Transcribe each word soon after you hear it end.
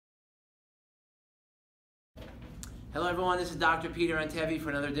Hello everyone, this is Dr. Peter Handtevy for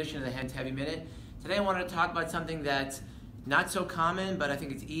another edition of the Handtevy Minute. Today I wanted to talk about something that's not so common, but I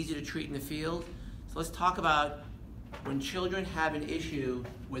think it's easy to treat in the field. So let's talk about when children have an issue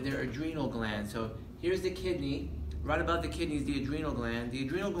with their adrenal gland. So here's the kidney. Right above the kidney is the adrenal gland. The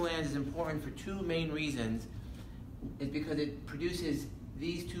adrenal gland is important for two main reasons. It's because it produces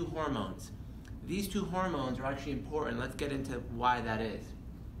these two hormones. These two hormones are actually important. Let's get into why that is.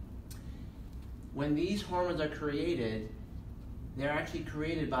 When these hormones are created, they're actually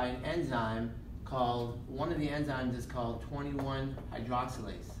created by an enzyme called, one of the enzymes is called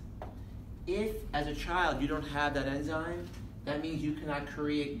 21-hydroxylase. If, as a child, you don't have that enzyme, that means you cannot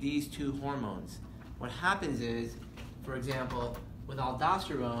create these two hormones. What happens is, for example, with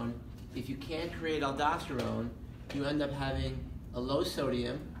aldosterone, if you can't create aldosterone, you end up having a low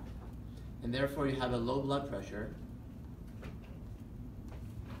sodium, and therefore you have a low blood pressure.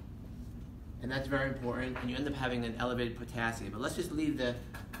 And that's very important, and you end up having an elevated potassium. But let's just leave the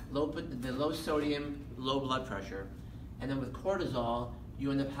low sodium, low blood pressure. And then with cortisol,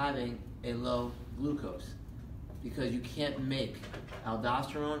 you end up having a low glucose because you can't make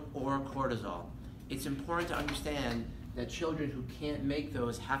aldosterone or cortisol. It's important to understand that children who can't make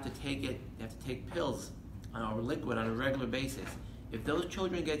those have to take pills or liquid on a regular basis. If those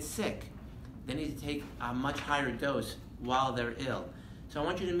children get sick, they need to take a much higher dose while they're ill. So I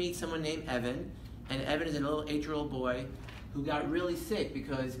want you to meet someone named Evan, and Evan is a little 8-year-old boy who got really sick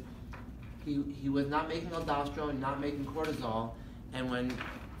because he was not making aldosterone, not making cortisol, and when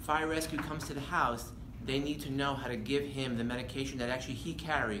fire rescue comes to the house, they need to know how to give him the medication that actually he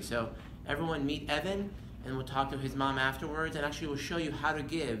carries. So everyone meet Evan, and we'll talk to his mom afterwards, and actually we'll show you how to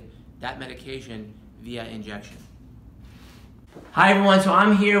give that medication via injection. Hi everyone, so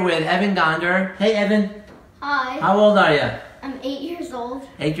I'm here with Evan Gonder. Hey Evan. Hi. How old are you? I'm 8 years old.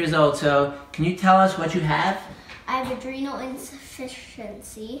 8 years old. So can you tell us what you have? I have adrenal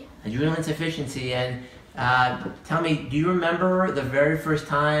insufficiency. Adrenal insufficiency. And tell me, do you remember the very first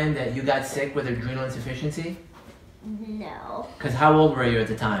time that you got sick with adrenal insufficiency? No. Because how old were you at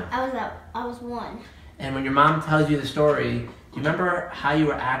the time? I was 1. And when your mom tells you the story, do you remember how you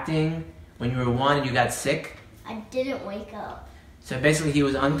were acting when you were 1 and you got sick? I didn't wake up. So basically he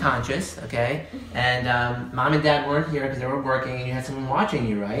was unconscious, okay? And mom and dad weren't here because they were working and you had someone watching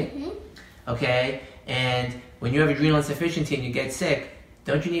you, right? Mm-hmm. Okay, and when you have adrenal insufficiency and you get sick,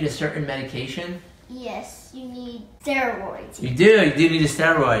 don't you need a certain medication? Yes, you need steroids. You do need a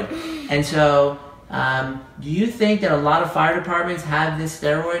steroid. And so, do you think that a lot of fire departments have this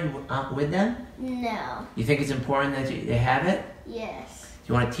steroid with them? No. You think it's important that they have it? Yes.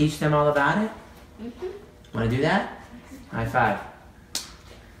 Do you want to teach them all about it? Mm-hmm. Want to do that? High five.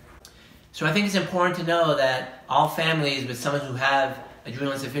 So I think it's important to know that all families with someone who have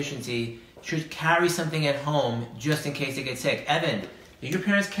adrenal insufficiency should carry something at home just in case they get sick. Evan, do your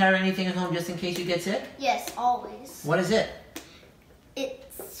parents carry anything at home just in case you get sick? Yes, always. What is it?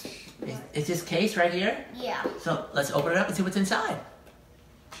 It's this case right here? Yeah. So let's open it up and see what's inside.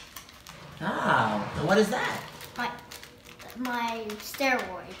 Ah, and what is that? My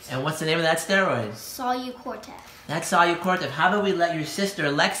steroids. And what's the name of that steroid? Solucortef. That's Solucortef. How about we let your sister,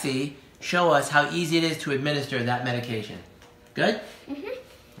 Lexi, show us how easy it is to administer that medication. Good? Mm-hmm.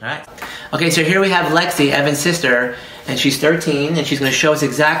 All right. Okay, so here we have Lexi, Evan's sister, and she's 13, and she's going to show us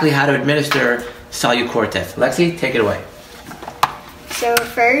exactly how to administer Solucortef. Lexi, take it away. So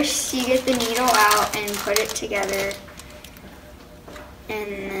first, you get the needle out and put it together, and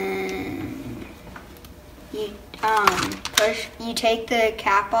then you take the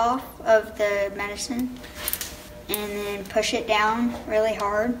cap off of the medicine, and then push it down really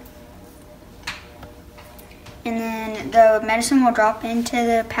hard. And then the medicine will drop into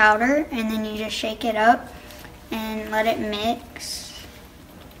the powder, and then you just shake it up and let it mix.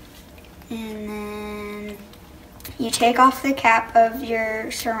 And then you take off the cap of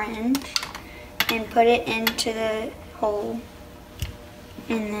your syringe and put it into the hole.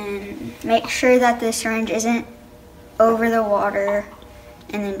 And then make sure that the syringe isn't over the water,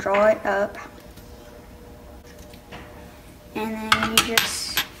 and then draw it up. And then you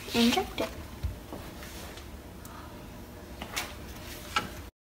just inject it.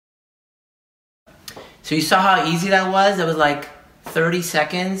 So you saw how easy that was? It was like 30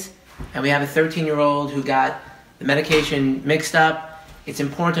 seconds, and we have a 13-year-old who got the medication mixed up. It's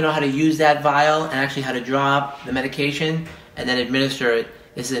important to know how to use that vial and actually how to draw up the medication and then administer it.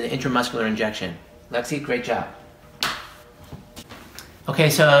 This is an intramuscular injection. Lexi, great job. Okay,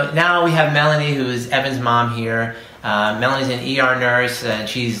 so now we have Melanie, who is Evan's mom here. Melanie's an ER nurse, and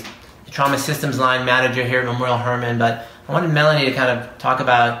she's the trauma systems line manager here at Memorial Hermann, but I wanted Melanie to kind of talk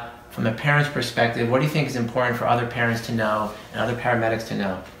about from a parent's perspective, what do you think is important for other parents to know and other paramedics to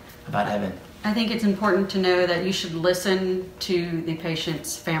know about Evan? I think it's important to know that you should listen to the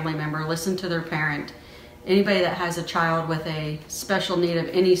patient's family member, listen to their parent. Anybody that has a child with a special need of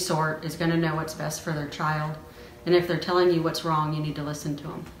any sort is going to know what's best for their child. And if they're telling you what's wrong, you need to listen to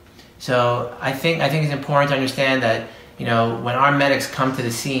them. So I think it's important to understand that, you know, when our medics come to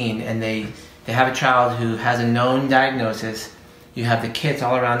the scene and they have a child who has a known diagnosis, you have the kits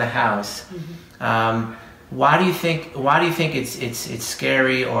all around the house. Mm-hmm. Why do you think it's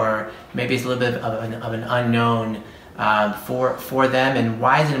scary, or maybe it's a little bit of an unknown for them, and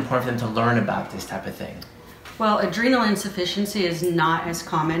why is it important for them to learn about this type of thing? Well, adrenal insufficiency is not as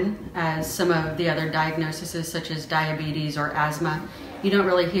common as some of the other diagnoses, such as diabetes or asthma. You don't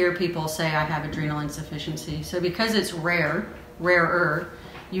really hear people say, I have adrenal insufficiency. So because it's rarer,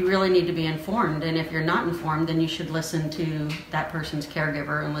 you really need to be informed. And if you're not informed, then you should listen to that person's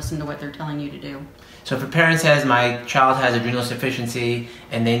caregiver and listen to what they're telling you to do. So if a parent says, my child has adrenal insufficiency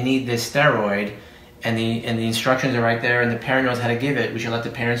and they need this steroid, and the instructions are right there and the parent knows how to give it, we should let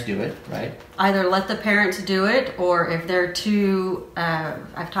the parents do it, right? Either let the parents do it, or if they're too,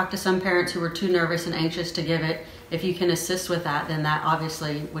 I've talked to some parents who are too nervous and anxious to give it. If you can assist with that, then that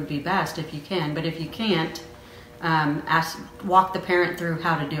obviously would be best if you can. But if you can't, walk the parent through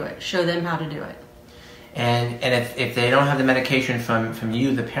how to do it. Show them how to do it. And if they don't have the medication from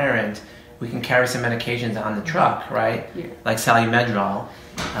you, the parent, we can carry some medications on the truck, right? Yeah. Like Salumedrol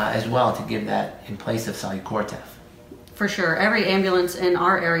as well, to give that in place of Solu-Cortef. For sure. Every ambulance in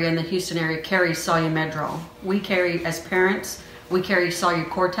our area, in the Houston area, carries Salumedrol. We carry, as parents, we carry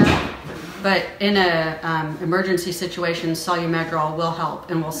Solu-Cortef. But in a emergency situation, Salumedrol will help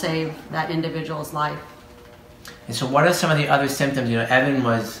and will save that individual's life. And so what are some of the other symptoms? You know, Evan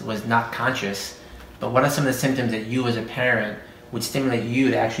was not conscious, but what are some of the symptoms that you as a parent would stimulate you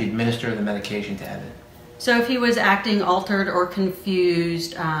to actually administer the medication to Evan? So if he was acting altered or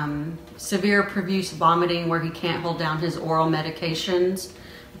confused, severe profuse vomiting where he can't hold down his oral medications,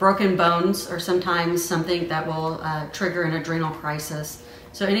 broken bones are sometimes something that will trigger an adrenal crisis.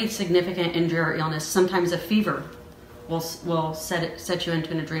 So any significant injury or illness, sometimes a fever will set you into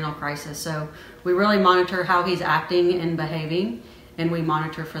an adrenal crisis. So we really monitor how he's acting and behaving, and we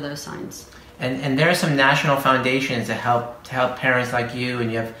monitor for those signs. And there are some national foundations that help parents like you,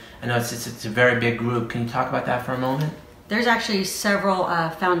 and you have, I know it's a very big group. Can you talk about that for a moment? There's actually several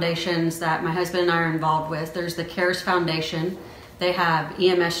foundations that my husband and I are involved with. There's the CARES Foundation. They have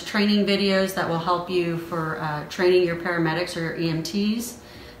EMS training videos that will help you for training your paramedics or your EMTs.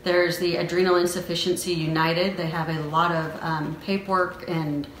 There's the Adrenal Insufficiency United. They have a lot of paperwork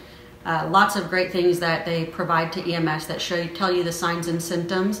and lots of great things that they provide to EMS that tell you the signs and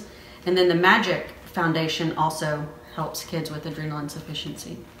symptoms. And then the MAGIC Foundation also helps kids with adrenal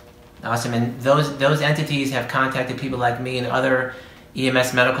insufficiency. Awesome. And those entities have contacted people like me and other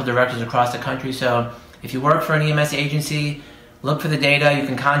EMS medical directors across the country. So if you work for an EMS agency, look for the data. You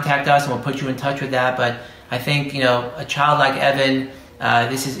can contact us and we'll put you in touch with that. But I think, you know, a child like Evan,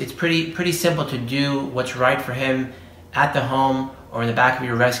 it's pretty simple to do what's right for him at the home or in the back of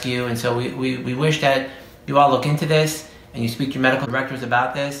your rescue. And so we wish that you all look into this and you speak to your medical directors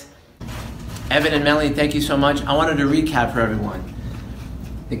about this. Evan and Melanie, thank you so much. I wanted to recap for everyone.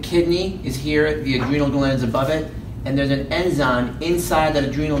 The kidney is here, the adrenal gland is above it, and there's an enzyme inside that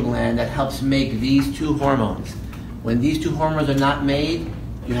adrenal gland that helps make these two hormones. When these two hormones are not made,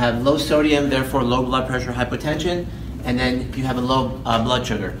 you have low sodium, therefore low blood pressure, hypotension, and then you have a low blood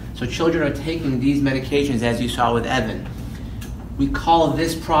sugar. So children are taking these medications, as you saw with Evan. We call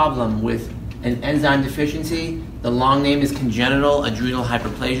this problem with an enzyme deficiency, the long name is congenital adrenal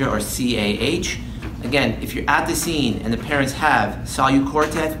hyperplasia, or CAH. Again, if you're at the scene and the parents have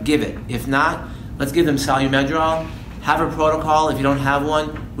Solu-Cortef, give it. If not, let's give them Salumedrol. Have a protocol. If you don't have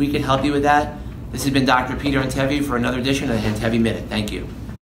one, we can help you with that. This has been Dr. Peter Handtevy for another edition of the Handtevy Minute. Thank you.